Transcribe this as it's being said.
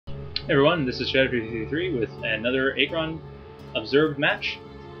everyone, this is Shadow333 with another Achron observed match.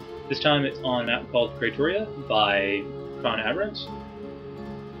 This time it's on a map called Cratoria by ChronAberant.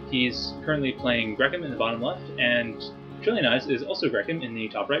 He's currently playing Grekim in the bottom left, and Trillioneyes is also Grekim in the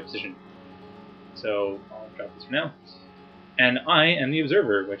top right position. So I'll drop this for now. And I am the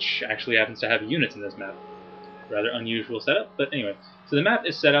observer, which actually happens to have units in this map. Rather unusual setup, but anyway. So the map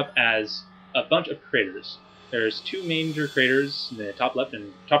is set up as a bunch of craters. There's two major craters in the top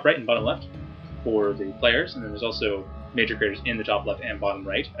right and bottom left for the players, and then there's also major craters in the top left and bottom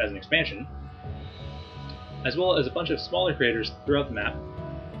right as an expansion, as well as a bunch of smaller craters throughout the map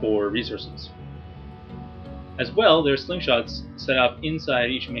for resources. As well, there's slingshots set up inside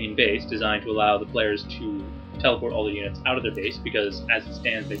each main base designed to allow the players to teleport all the units out of their base, because as it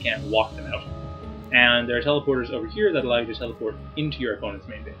stands they can't walk them out. And there are teleporters over here that allow you to teleport into your opponent's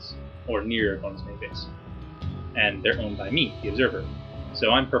main base, or near your opponent's main base. And they're owned by me, the observer.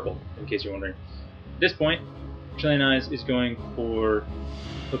 So I'm purple, in case you're wondering. At this point, Trillioneyes is going for,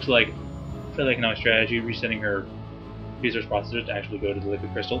 looks like, fairly economic strategy, resetting her resource processor to actually go to the liquid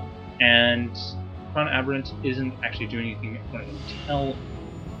crystal. And ChronAberant isn't actually doing anything I can tell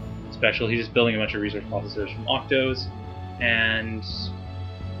special. He's just building a bunch of resource processors from Octos, and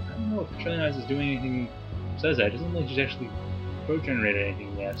I don't know if Trillioneyes is doing anything besides that. It doesn't look like she's actually pro-generated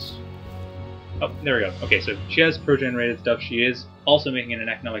anything yet. Oh, there we go. Okay, so she has pro-generated stuff. She is also making an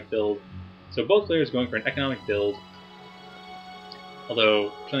economic build. So both players going for an economic build.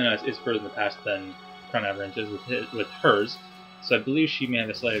 Although Trillioneyes is further in the past than ChronAberant is with hers. So I believe she may have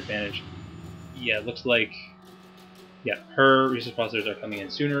a slight advantage. Yeah, it looks like, yeah, her resource processors are coming in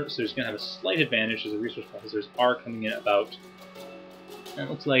sooner, so she's going to have a slight advantage as the resource processors are coming in about, it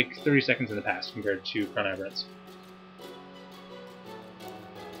looks like 30 seconds in the past compared to ChronAberant's.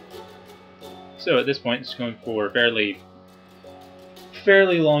 So at this point, it's going for a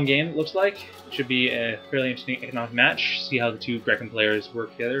fairly long game, it looks like. It should be a fairly interesting economic match. See how the two Grekim players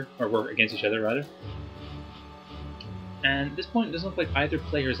work together, or work against each other, rather. And at this point, it doesn't look like either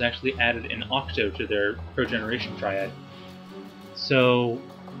player has actually added an Octo to their pro-generation triad. So,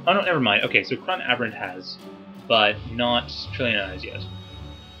 oh no, never mind. Okay, so ChronAberant has, but not Trillioneyes yet.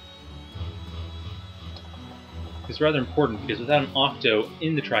 It's rather important, because without an Octo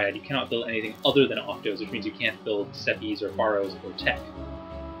in the triad, you cannot build anything other than Octos, which means you can't build Seppies or Pharaohs or Tech.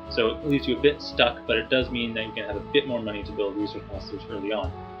 So it leaves you a bit stuck, but it does mean that you can have a bit more money to build resource processors early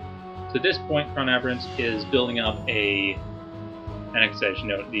on. So at this point, ChronAberant is building up and like I said, I should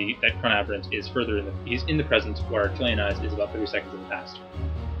note that ChronAberant is he's in the present, where Trillioneyes is about 30 seconds in the past.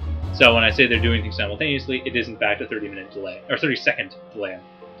 So when I say they're doing things simultaneously, it is in fact a 30-minute delay, or 30-second delay.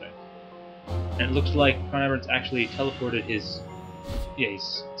 And it looks like ChronAberant's actually teleported his, yeah,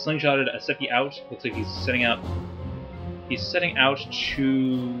 he's slingshotted a Seppi out. Looks like he's setting out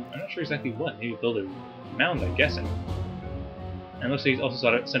to, I'm not sure exactly what, maybe build a mound, I'm guessing. And it looks like he's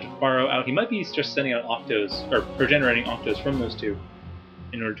also sent a Pharaoh out. He might be just sending out Octos, or pro-generating Octos from those two,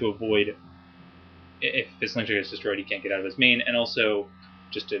 in order to avoid, if his slingshot gets destroyed, he can't get out of his main, and also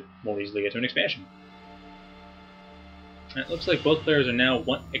just to more easily get to an expansion. And it looks like both players are now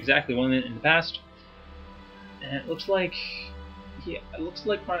exactly 1 minute in the past. And it looks like, yeah,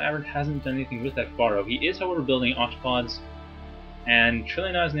 ChronAberant hasn't done anything with that Pharaoh. He is, however, building octopods, and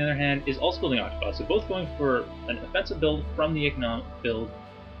Trillioneyes, on the other hand, is also building octopods. So both going for an offensive build from the economic build,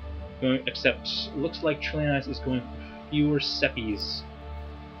 except it looks like Trillioneyes is going for fewer Seppies.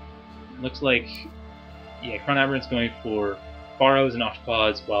 It looks like, yeah, ChronAberant's going for Pharaohs and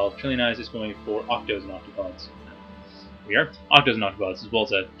octopods, while Trillioneyes is going for Octos and octopods. We are Octos and octopods, as well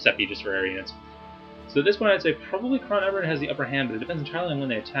as a Seppi just for area units. So at this point, I'd say probably ChronAberant has the upper hand, but it depends entirely on when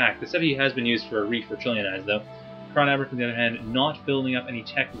they attack. The Seppi has been used for a reef for Trillioneyes, though. ChronAberant, on the other hand, not building up any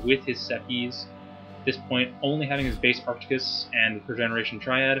tech with his Seppis. At this point, only having his base Arcticus and the pro-generation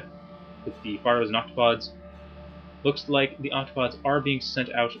triad with the Pharaohs and octopods. Looks like the octopods are being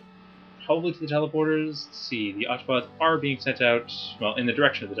sent out probably to the teleporters. Let's see, the octopods are being sent out, well, in the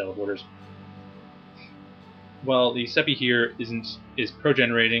direction of the teleporters. Well, the Seppi here is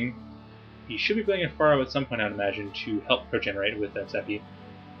pro-generating. He should be building a Pharaoh at some point, I would imagine, to help pro-generate with that Seppi.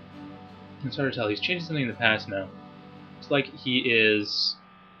 It's hard to tell. He's changed something in the past now. Looks like he is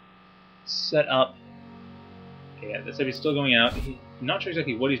set up. Okay, yeah, the Seppi's still going out. He's not sure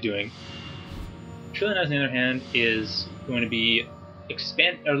exactly what he's doing. Trillioneyes, on the other hand, is going to be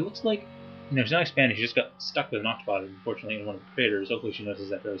or it looks like, no, she's not expanding. She just got stuck with an octopod, unfortunately, in one of the craters. Hopefully she notices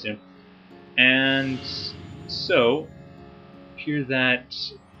that fairly soon. And so, appears that,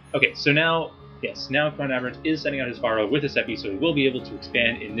 okay, so now, yes, now ChronAberant is sending out his Pharaoh with a Seppi, so he will be able to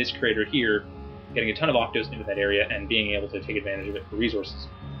expand in this crater here, getting a ton of Octos into that area and being able to take advantage of it for resources.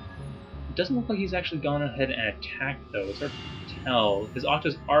 It doesn't look like he's actually gone ahead and attacked, though. It's hard to tell. His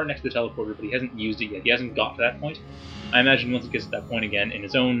Octos are next to the teleporter, but he hasn't used it yet. He hasn't got to that point. I imagine once he gets to that point again, in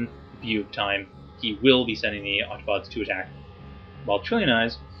his own view of time, he will be sending the Octopods to attack. While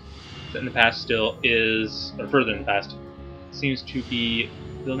Trillioneyes, in the past still is, or further in the past, seems to be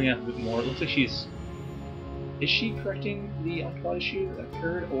building up a bit more. It looks like she's... Is she correcting the Octopod issue that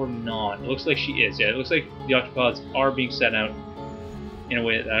occurred, or not? It looks like she is, yeah. It looks like the Octopods are being sent out in a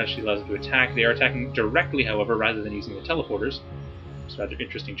way that actually allows them to attack. They are attacking directly, however, rather than using the teleporters. It's a rather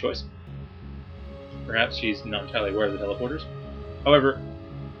interesting choice. Perhaps she's not entirely aware of the teleporters. However,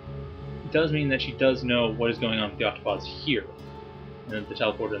 it does mean that she does know what is going on with the Octopods here. And the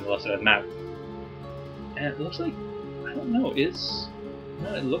teleporter on the left side of the map. And it looks like, I don't know,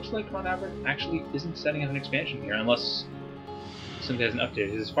 no, it looks like ChronAberant actually isn't setting up an expansion here, unless something hasn't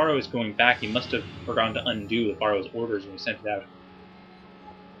updated. His Pharaoh is going back. He must have forgotten to undo the Pharaoh's orders when he sent it out.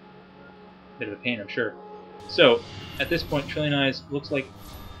 Bit of a pain, I'm sure. So, at this point, Trillioneyes looks like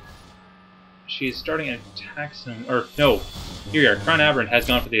she's starting an attack zone. Or, no, here we are. ChronAberant has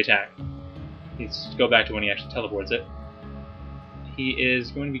gone for the attack. Let's go back to when he actually teleports it. He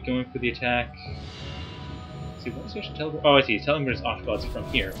is going to be going for the attack. Let's see, what is he actually teleport? Oh, I see. He's teleporting his Octopods from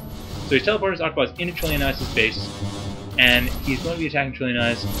here. So he's teleporting his Octopods into Trillioneyes' base, and he's going to be attacking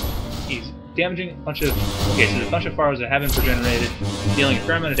Trillioneyes. He's damaging a bunch of... Okay, so there's a bunch of Pharaohs that have been regenerated, dealing a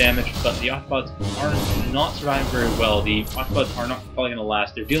fair amount of damage, but the Octopods are not surviving very well. The Octopods are not probably going to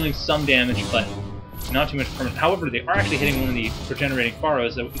last. They're dealing some damage, but not too much permanent. However, they are actually hitting one of the regenerating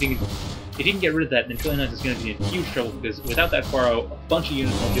Pharaohs, so if he can get rid of that, then Trillioneyes is going to be in huge trouble, because without that Pharaoh, a bunch of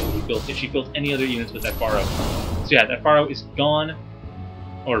units won't be able to be built if she built any other units with that Pharaoh. So yeah, that Pharaoh is gone,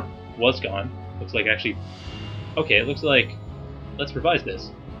 or was gone. Looks like actually... Okay, it looks like... Let's revise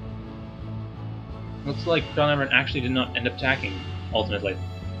this. Looks like ChronAberant actually did not end up attacking, ultimately.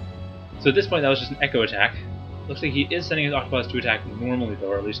 So at this point, that was just an echo attack. Looks like he is sending his Octopods to attack normally, though,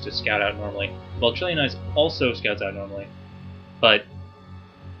 or at least to scout out normally. While Trillioneyes also scouts out normally. But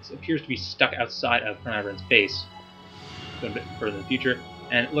it appears to be stuck outside of ChronAberant's base. Going a bit further in the future.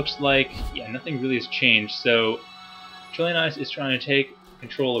 And it looks like, yeah, nothing really has changed. So Trillioneyes is trying to take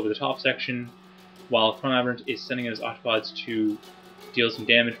control over the top section, while ChronAberant is sending his Octopods to deal some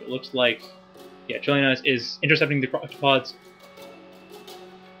damage. But it looks like... Yeah, Trillioneyes is intercepting the Octopods.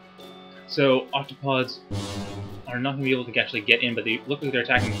 So Octopods are not going to be able to actually get in, but they look like they're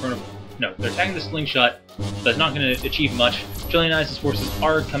attacking No, they're attacking the slingshot, but it's not going to achieve much. Trillioneyes' forces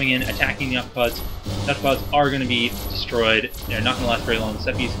are coming in, attacking the Octopods. The Octopods are going to be destroyed. They're not going to last very long. The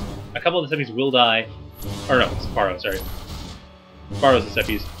Seppies, a couple of the Seppies will die. Or no, it's Pharaoh, sorry. Pharaohs and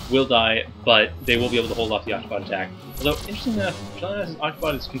Seppies will die, but they will be able to hold off the Octopod attack. Although, interestingly enough, Trillioneyes'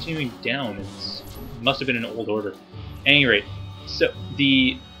 Octopod is continuing down. It must have been in old order. At any rate, so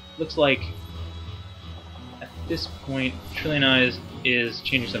looks like at this point, Trillioneyes is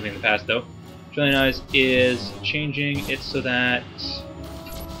changing something in the past, though. Trillioneyes is changing it so that...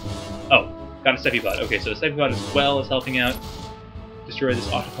 Oh, got a Seppibot. Okay, so the Seppibot as well is helping out destroy this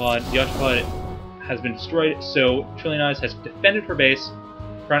Octopod. The Octopod has been destroyed, so Trillioneyes has defended her base.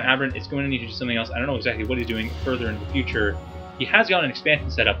 ChronAberant is going to need to do something else. I don't know exactly what he's doing further in the future. He has got an expansion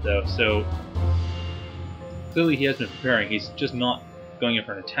set up, though, so clearly he has been preparing. He's just not going in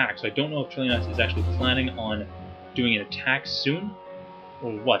for an attack, so I don't know if Trillioneyes is actually planning on doing an attack soon,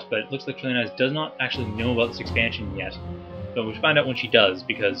 or what, but it looks like Trillioneyes does not actually know about this expansion yet. So we'll find out when she does,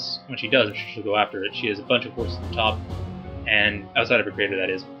 because when she does, I'm sure she'll go after it. She has a bunch of forces at the top, and outside of her crater, that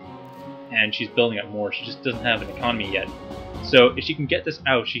is. And she's building up more. She just doesn't have an economy yet. So if she can get this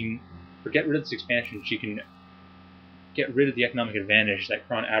out, she can get rid of this expansion. She can get rid of the economic advantage that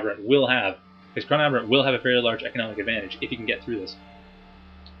ChronAberant will have, because ChronAberant will have a fairly large economic advantage if he can get through this,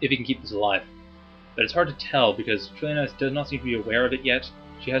 if he can keep this alive. But it's hard to tell because Trillioneyes does not seem to be aware of it yet.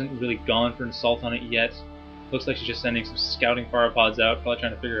 She hasn't really gone for an assault on it yet. Looks like she's just sending some scouting Pharopods out, probably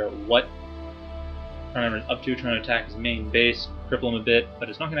trying to figure out what ChronAberant's up to, trying to attack his main base, cripple him a bit, but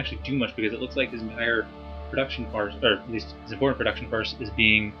it's not going to actually do much because it looks like his entire production farce, or at least his important production farce, is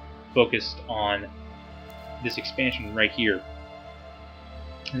being focused on this expansion right here.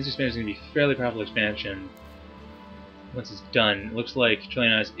 And this expansion is going to be a fairly powerful expansion once it's done. It looks like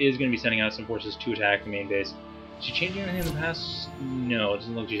Trillioneyes is going to be sending out some forces to attack the main base. Is she changing anything in the past? No, it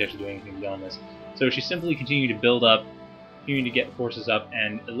doesn't look like she's actually doing anything beyond this. So she's simply continuing to build up, continuing to get forces up,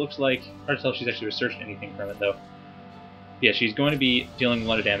 and it looks like, hard to tell if she's actually researched anything from it though. Yeah, she's going to be dealing a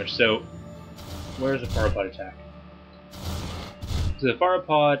lot of damage. So where's the Pharopod attack? So the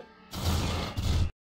Pharopod